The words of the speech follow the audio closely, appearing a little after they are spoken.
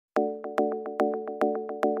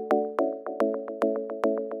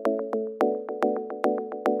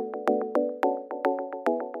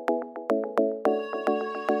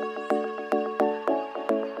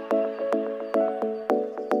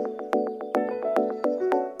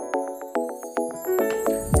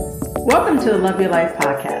Welcome to the Love Your Life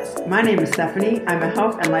podcast. My name is Stephanie. I'm a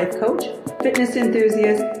health and life coach, fitness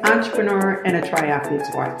enthusiast, entrepreneur, and a triathlete's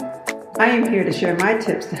wife. I am here to share my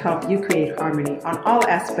tips to help you create harmony on all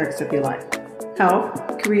aspects of your life: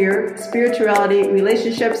 health, career, spirituality,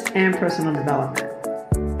 relationships, and personal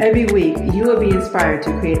development. Every week, you will be inspired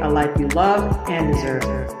to create a life you love and deserve.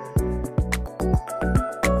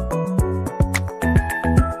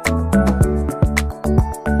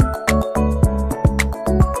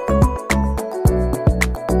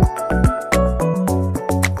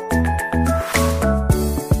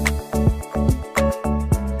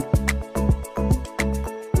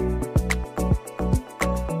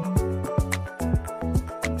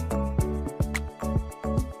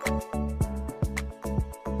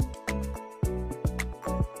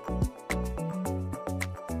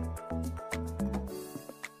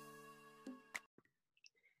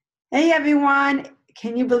 Hey everyone,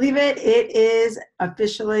 can you believe it? It is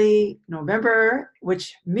officially November,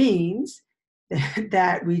 which means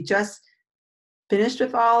that we just finished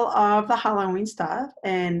with all of the Halloween stuff.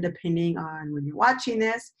 And depending on when you're watching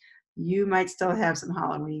this, you might still have some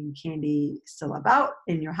Halloween candy still about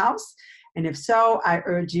in your house. And if so, I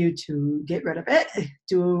urge you to get rid of it.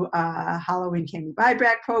 Do a Halloween candy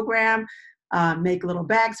buyback program. Make little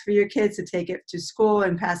bags for your kids to take it to school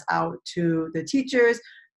and pass out to the teachers.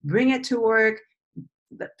 Bring it to work,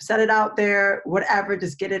 set it out there, whatever,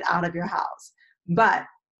 just get it out of your house. But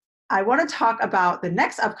I want to talk about the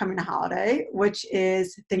next upcoming holiday, which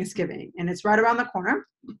is Thanksgiving, and it's right around the corner.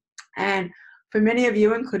 And for many of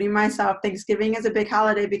you, including myself, Thanksgiving is a big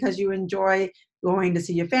holiday because you enjoy going to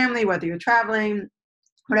see your family, whether you're traveling,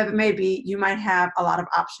 whatever it may be. You might have a lot of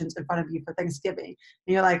options in front of you for Thanksgiving. And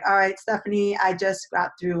you're like, all right, Stephanie, I just got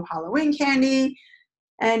through Halloween candy,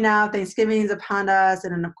 and now Thanksgiving is upon us.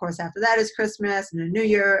 And then, of course, after that is Christmas and the New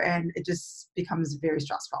Year, and it just becomes very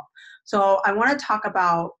stressful. So I want to talk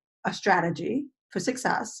about a strategy for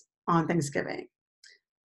success on Thanksgiving.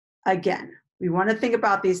 Again, we want to think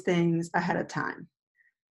about these things ahead of time.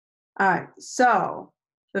 All right, so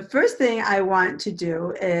the first thing I want to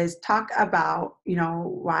do is talk about,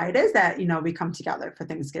 why it is that, we come together for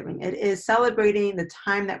Thanksgiving. It is celebrating the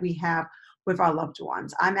time that we have with our loved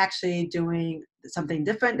ones. I'm actually doing something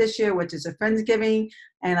different this year, which is a Friendsgiving,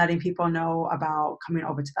 and letting people know about coming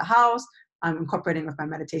over to the house. I'm incorporating with my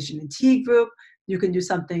meditation and tea group. You can do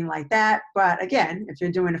something like that. But again, if you're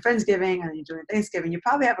doing a Friendsgiving and you're doing Thanksgiving, you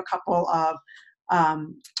probably have a couple of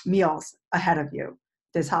meals ahead of you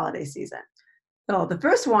this holiday season. So the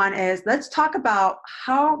first one is, let's talk about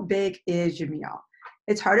how big is your meal.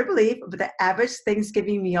 It's hard to believe, but the average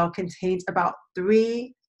Thanksgiving meal contains about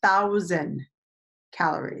 3,000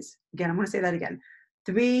 calories. Again, I'm going to say that again.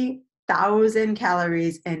 3,000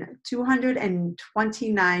 calories and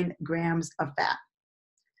 229 grams of fat.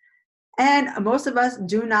 And most of us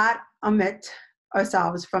do not omit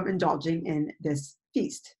ourselves from indulging in this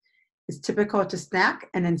feast. It's typical to snack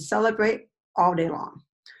and then celebrate all day long.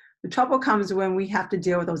 The trouble comes when we have to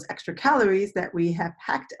deal with those extra calories that we have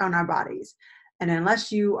packed on our bodies. And unless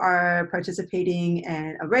you are participating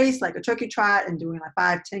in a race like a turkey trot and doing like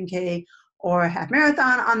 5, 10K or a half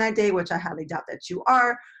marathon on that day, which I highly doubt that you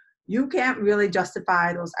are, you can't really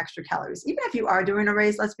justify those extra calories. Even if you are doing a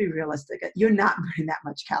race, let's be realistic. You're not burning that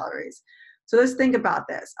much calories. So let's think about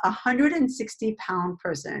this. A 160-pound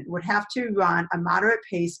person would have to run a moderate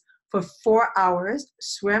pace for 4 hours,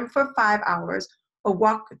 swim for 5 hours, or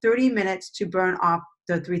walk 30 minutes to burn off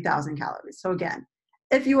the 3,000 calories. So again,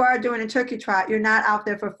 if you are doing a turkey trot, you're not out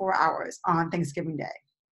there for 4 hours on Thanksgiving Day.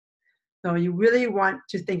 So you really want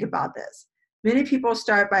to think about this. Many people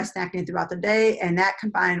start by snacking throughout the day, and that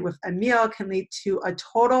combined with a meal can lead to a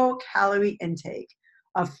total calorie intake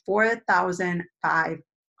of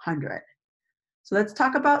 4,500. So let's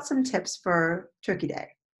talk about some tips for Turkey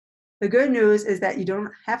Day. The good news is that you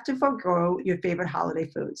don't have to forego your favorite holiday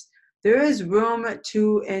foods. There is room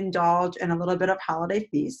to indulge in a little bit of holiday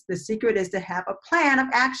feast. The secret is to have a plan of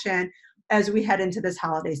action as we head into this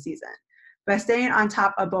holiday season. By staying on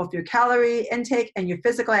top of both your calorie intake and your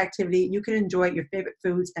physical activity, you can enjoy your favorite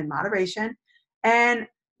foods in moderation. And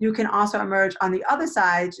you can also emerge on the other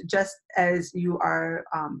side just as you are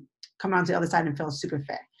coming onto the other side and feel super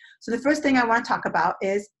fit. So the first thing I want to talk about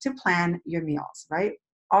is to plan your meals, right?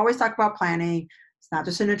 Always talk about planning. It's not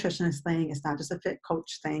just a nutritionist thing. It's not just a fit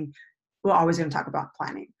coach thing. We're always going to talk about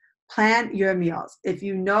planning. Plan your meals. If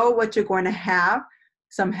you know what you're going to have,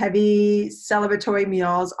 some heavy celebratory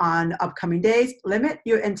meals on upcoming days, limit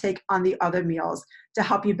your intake on the other meals to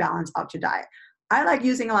help you balance out your diet. I like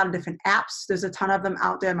using a lot of different apps. There's a ton of them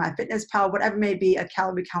out there, MyFitnessPal, whatever may be, a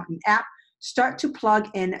calorie counting app. start to plug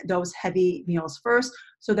in those heavy meals first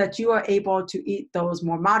so that you are able to eat those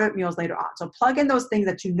more moderate meals later on. So plug in those things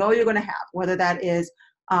that you know you're going to have, whether that is,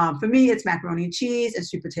 for me, it's macaroni and cheese and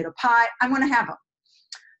sweet potato pie. I'm going to have them.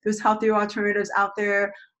 There's healthier alternatives out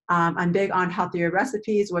there. I'm big on healthier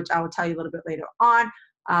recipes, which I will tell you a little bit later on.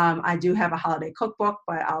 I do have a holiday cookbook,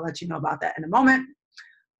 but I'll let you know about that in a moment.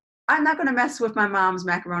 I'm not going to mess with my mom's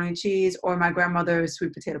macaroni and cheese or my grandmother's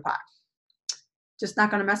sweet potato pie. Just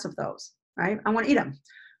not going to mess with those, right? I want to eat them.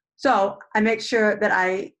 So I make sure that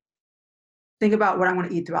I think about what I want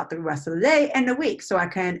to eat throughout the rest of the day and the week so I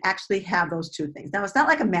can actually have those two things. Now, it's not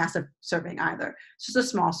like a massive serving either. It's just a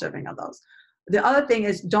small serving of those. The other thing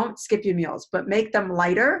is don't skip your meals, but make them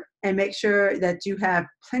lighter and make sure that you have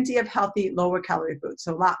plenty of healthy, lower calorie foods.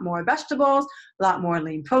 So a lot more vegetables, a lot more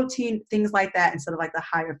lean protein, things like that, instead of like the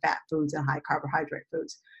higher fat foods and high carbohydrate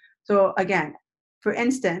foods. So again, for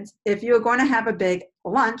instance, if you're going to have a big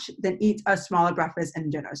lunch, then eat a smaller breakfast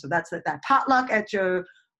and dinner. So that's that potluck at your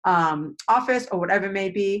office or whatever it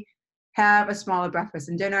may be. Have a smaller breakfast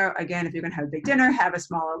and dinner. Again, if you're going to have a big dinner, have a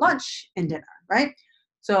smaller lunch and dinner, right?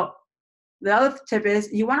 So the other tip is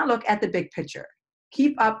you want to look at the big picture.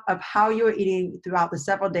 Keep up of how you're eating throughout the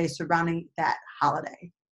several days surrounding that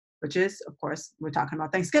holiday, which is, of course, we're talking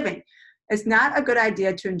about Thanksgiving. It's not a good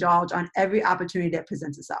idea to indulge on every opportunity that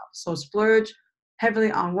presents itself. So splurge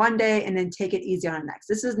heavily on one day and then take it easy on the next.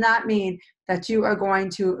 This does not mean that you are going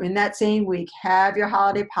to, in that same week, have your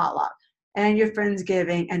holiday potluck and your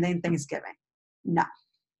Friendsgiving and then Thanksgiving. No.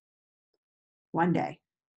 One day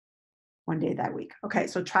that week. Okay,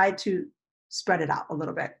 so try to spread it out a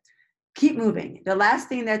little bit. Keep moving. The last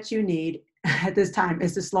thing that you need at this time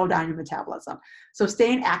is to slow down your metabolism. So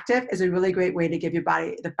staying active is a really great way to give your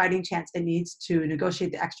body the fighting chance it needs to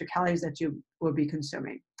negotiate the extra calories that you will be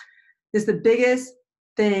consuming. The biggest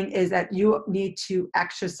thing is that you need to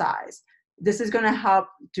exercise. This is going to help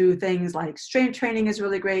do things like strength training is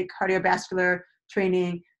really great, cardiovascular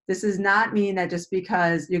training. This does not mean that just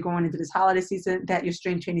because you're going into this holiday season that your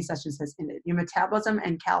strength training sessions has ended. Your metabolism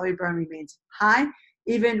and calorie burn remains high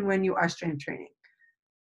even when you are strength training.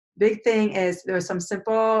 Big thing is there's some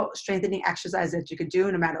simple strengthening exercises that you could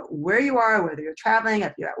do no matter where you are, whether you're traveling,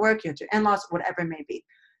 if you're at work, you're at your in-laws, whatever it may be.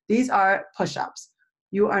 These are push-ups.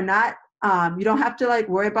 You are not, you don't have to like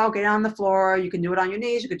worry about getting on the floor. You can do it on your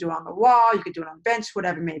knees. You could do it on the wall. You could do it on the bench,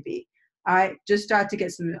 whatever it may be. All right, just start to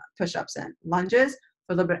get some push-ups in. Lunges,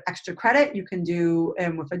 for a little bit of extra credit, you can do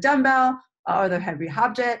with a dumbbell or other heavy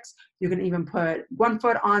objects. You can even put one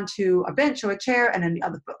foot onto a bench or a chair and then the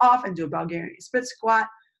other foot off and do a Bulgarian split squat.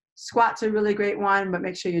 Squats are a really great one, but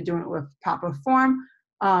make sure you're doing it with proper form.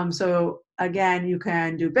 So again, you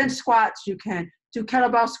can do bench squats, you can do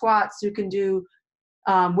kettlebell squats, you can do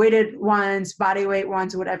weighted ones, body weight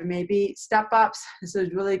ones, whatever it may be. Step ups, this is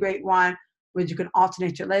a really great one where you can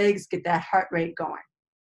alternate your legs, get that heart rate going.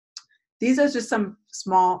 These are just some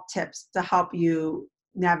small tips to help you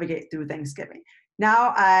navigate through Thanksgiving.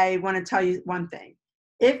 Now I want to tell you one thing.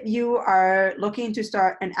 If you are looking to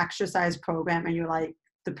start an exercise program and you're like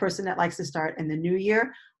the person that likes to start in the new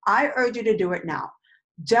year, I urge you to do it now.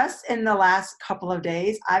 Just in the last couple of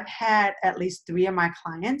days, I've had at least 3 of my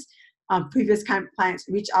clients, previous clients,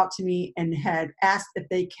 reach out to me and had asked if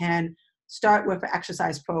they can start with an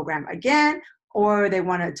exercise program again, or they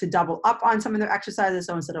wanted to double up on some of their exercises.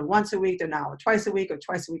 So instead of once a week, they're now twice a week, or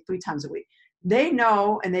twice a week, 3 times a week. They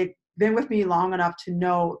know, and they've been with me long enough to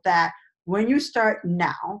know that when you start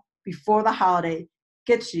now, before the holiday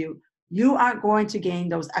gets you, you aren't going to gain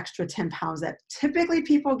those extra 10 pounds that typically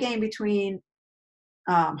people gain between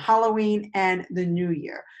Halloween and the new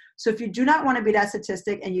year. So if you do not want to be that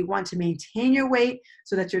statistic and you want to maintain your weight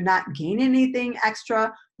so that you're not gaining anything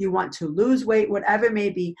extra, you want to lose weight, whatever it may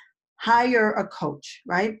be, hire a coach,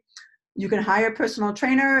 right? You can hire a personal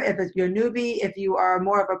trainer. If you're a newbie, if you are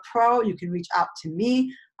more of a pro, you can reach out to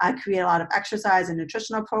me. I create a lot of exercise and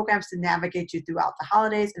nutritional programs to navigate you throughout the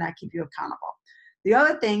holidays, and I keep you accountable. The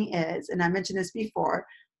other thing is, and I mentioned this before,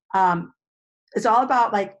 it's all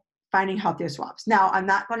about like finding healthier swaps. Now, I'm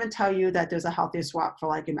not going to tell you that there's a healthier swap for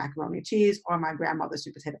like your macaroni and cheese or my grandmother's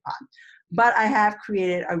sweet potato pie, but I have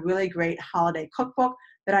created a really great holiday cookbook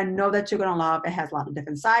that I know that you're going to love. It has a lot of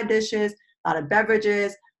different side dishes, a lot of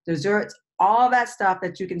beverages, desserts, all that stuff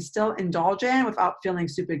that you can still indulge in without feeling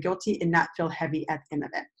super guilty and not feel heavy at the end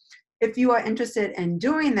of it. If you are interested in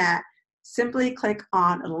doing that, simply click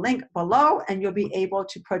on the link below and you'll be able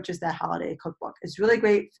to purchase that holiday cookbook. It's really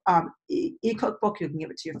great e-cookbook. You can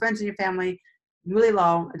give it to your friends and your family, really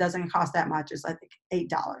low. It doesn't cost that much. It's I think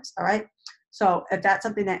 $8, all right? So if that's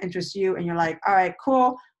something that interests you and you're like, all right,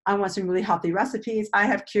 cool, I want some really healthy recipes. I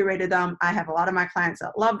have curated them. I have a lot of my clients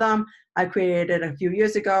that love them. I created it a few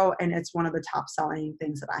years ago, and it's one of the top selling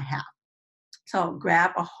things that I have. So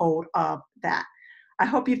grab a hold of that. I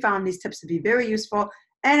hope you found these tips to be very useful.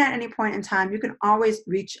 And at any point in time, you can always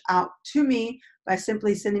reach out to me by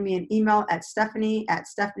simply sending me an email at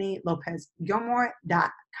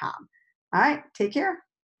stephanie@stephanielopezgilmore.com. All right, take care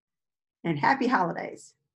and happy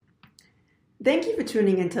holidays. Thank you for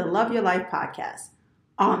tuning into the Love Your Life podcast.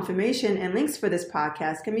 All information and links for this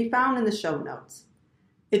podcast can be found in the show notes.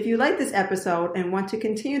 If you like this episode and want to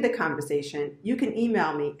continue the conversation, you can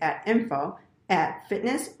email me at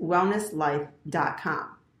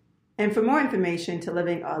info@fitnesswellnesslife.com. And for more information to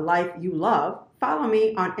living a life you love, follow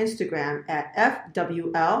me on Instagram at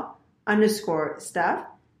FWL_Steph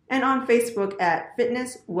and on Facebook at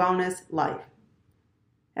Fitness Wellness Life.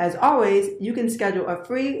 As always, you can schedule a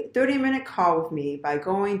free 30-minute call with me by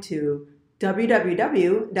going to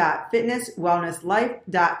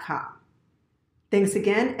www.fitnesswellnesslife.com. Thanks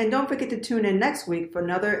again, and don't forget to tune in next week for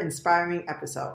another inspiring episode.